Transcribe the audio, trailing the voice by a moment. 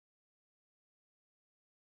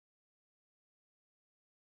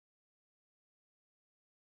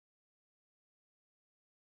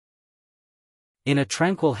In a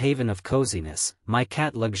tranquil haven of coziness, my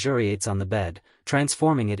cat luxuriates on the bed,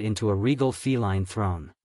 transforming it into a regal feline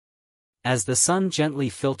throne. As the sun gently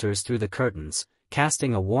filters through the curtains,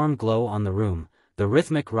 casting a warm glow on the room, the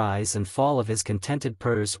rhythmic rise and fall of his contented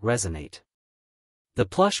purrs resonate. The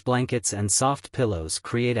plush blankets and soft pillows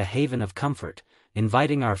create a haven of comfort,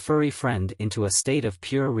 inviting our furry friend into a state of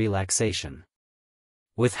pure relaxation.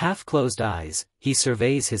 With half-closed eyes, he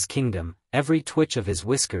surveys his kingdom, every twitch of his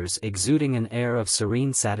whiskers exuding an air of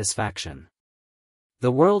serene satisfaction.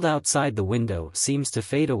 The world outside the window seems to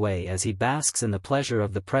fade away as he basks in the pleasure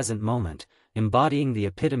of the present moment, embodying the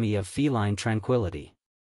epitome of feline tranquility.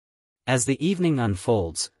 As the evening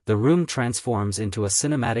unfolds, the room transforms into a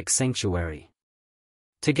cinematic sanctuary.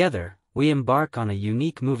 Together, we embark on a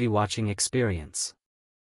unique movie-watching experience.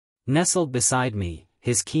 Nestled beside me,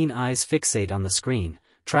 his keen eyes fixate on the screen,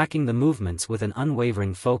 tracking the movements with an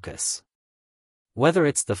unwavering focus. Whether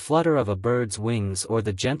it's the flutter of a bird's wings or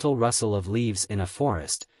the gentle rustle of leaves in a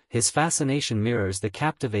forest, his fascination mirrors the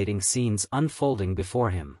captivating scenes unfolding before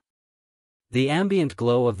him. The ambient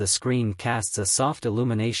glow of the screen casts a soft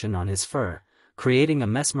illumination on his fur, creating a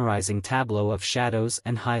mesmerizing tableau of shadows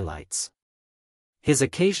and highlights. His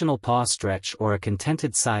occasional paw stretch or a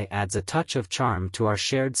contented sigh adds a touch of charm to our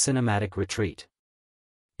shared cinematic retreat.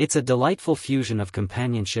 It's a delightful fusion of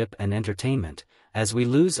companionship and entertainment, as we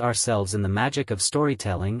lose ourselves in the magic of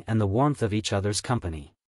storytelling and the warmth of each other's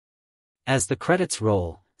company. As the credits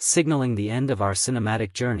roll, signaling the end of our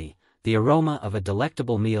cinematic journey, the aroma of a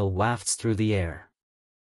delectable meal wafts through the air.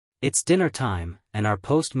 It's dinner time, and our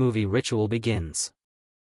post-movie ritual begins.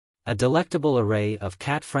 A delectable array of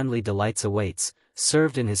cat-friendly delights awaits,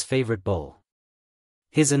 served in his favorite bowl.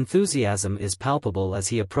 His enthusiasm is palpable as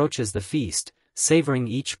he approaches the feast, savoring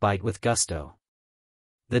each bite with gusto.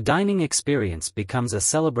 The dining experience becomes a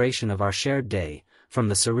celebration of our shared day, from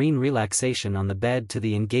the serene relaxation on the bed to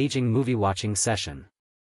the engaging movie-watching session.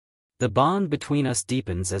 The bond between us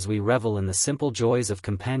deepens as we revel in the simple joys of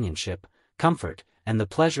companionship, comfort, and the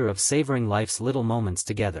pleasure of savoring life's little moments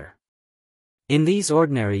together. In these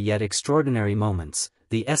ordinary yet extraordinary moments,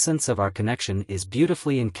 the essence of our connection is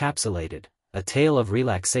beautifully encapsulated, a tale of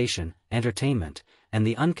relaxation, entertainment, and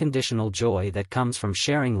the unconditional joy that comes from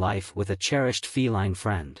sharing life with a cherished feline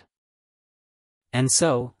friend. And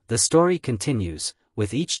so, the story continues,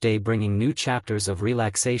 with each day bringing new chapters of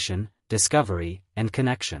relaxation, discovery, and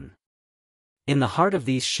connection. In the heart of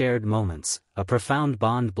these shared moments, a profound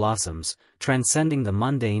bond blossoms, transcending the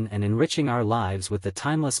mundane and enriching our lives with the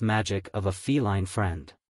timeless magic of a feline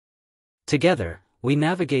friend. Together, we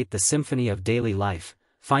navigate the symphony of daily life,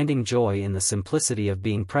 finding joy in the simplicity of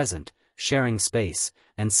being present, sharing space,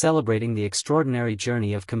 and celebrating the extraordinary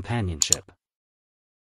journey of companionship.